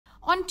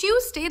On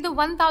Tuesday, the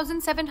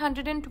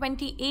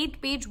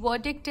 1,728-page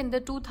verdict in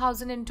the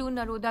 2002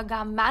 Naroda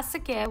Gam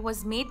Massacre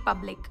was made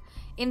public,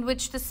 in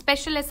which the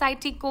Special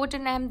SIT Court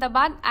in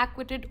Ahmedabad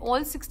acquitted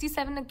all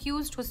 67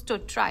 accused who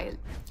stood trial.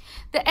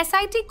 The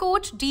SIT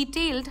Court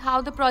detailed how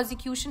the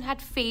prosecution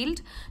had failed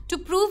to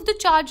prove the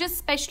charges,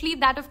 especially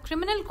that of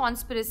criminal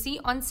conspiracy,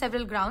 on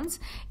several grounds,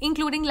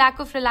 including lack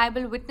of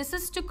reliable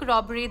witnesses to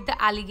corroborate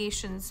the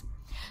allegations.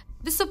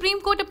 The Supreme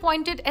Court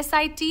appointed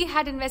SIT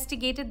had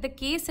investigated the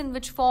case in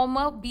which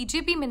former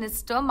BJP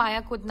minister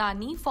Maya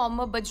Kudnani,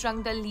 former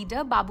Bajrang Dal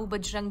leader Babu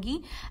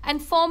Bajrangi, and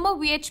former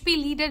VHP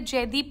leader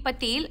Jaideep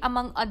Patel,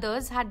 among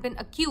others, had been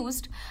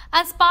accused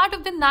as part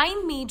of the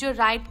 9 major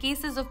riot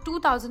cases of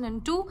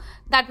 2002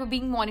 that were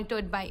being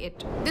monitored by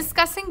it.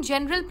 Discussing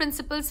general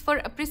principles for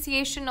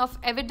appreciation of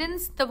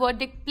evidence, the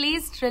verdict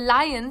placed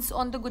reliance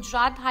on the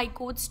Gujarat High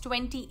Court's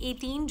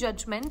 2018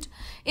 judgment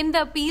in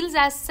the appeals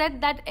as said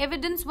that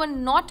evidence were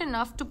not enough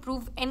to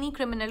prove any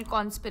criminal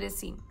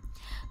conspiracy.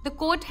 The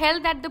court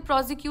held that the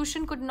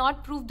prosecution could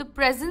not prove the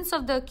presence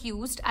of the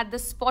accused at the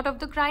spot of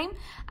the crime,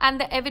 and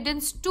the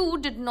evidence too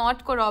did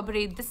not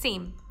corroborate the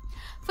same.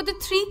 For the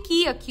 3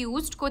 key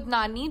accused,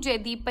 Kudnani,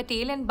 Jaideep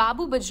Patel and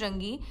Babu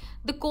Bajrangi,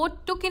 the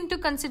court took into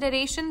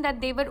consideration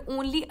that they were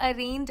only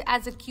arraigned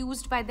as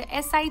accused by the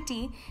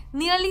SIT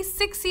nearly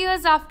 6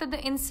 years after the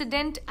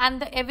incident,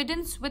 and the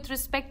evidence with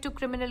respect to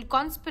criminal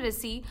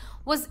conspiracy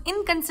was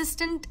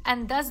inconsistent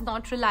and thus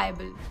not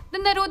reliable. The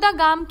Naroda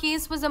Gam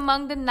case was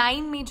among the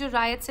 9 major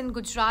riots in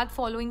Gujarat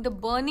following the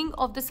burning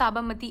of the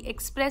Sabarmati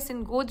Express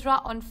in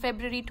Godhra on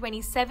February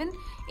 27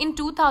 in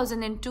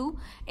 2002,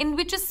 in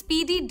which a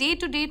speedy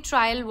day-to-day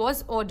trial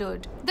was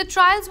ordered. The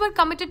trials were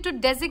committed to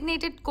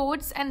designated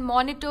courts and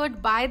monitored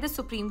by the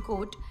Supreme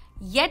Court.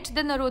 Yet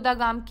the Naroda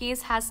Gam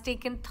case has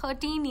taken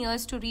 13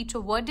 years to reach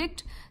a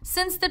verdict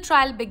since the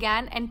trial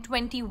began and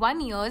 21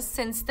 years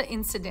since the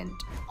incident.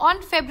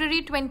 On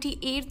February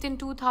 28 in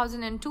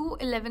 2002,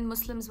 11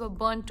 Muslims were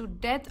burned to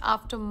death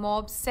after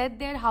mobs set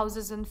their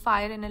houses on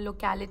fire in a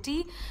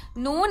locality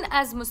known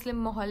as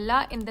Muslim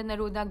Mohalla in the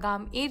Naroda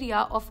Gam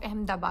area of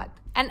Ahmedabad.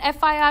 An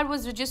FIR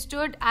was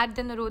registered at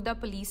the Naroda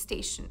police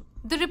station.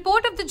 The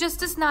report of the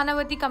Justice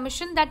Nanavati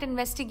Commission that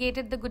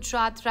investigated the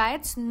Gujarat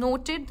riots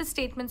noted the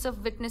statements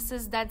of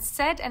witnesses that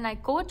said, and I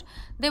quote,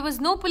 "There was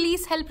no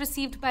police help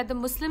received by the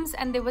Muslims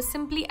and they were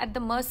simply at the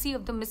mercy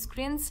of the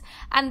miscreants,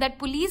 and that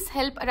police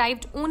help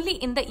arrived only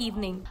in the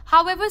evening."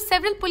 However,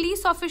 several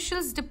police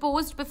officials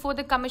deposed before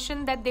the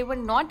commission that they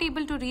were not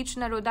able to reach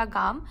Naroda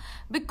Gam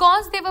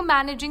because they were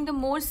managing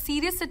the more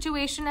serious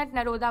situation at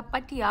Naroda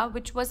Patiya,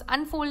 which was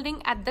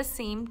unfolding at the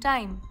same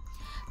time.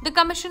 The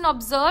commission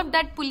observed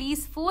that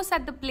police force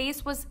at the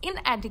place was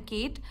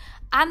inadequate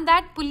and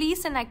that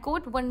police, and I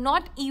quote, were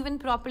not even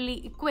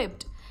properly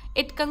equipped.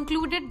 It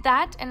concluded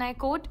that, and I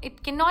quote,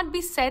 "It cannot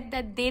be said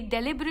that they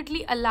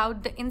deliberately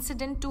allowed the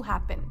incident to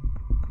happen."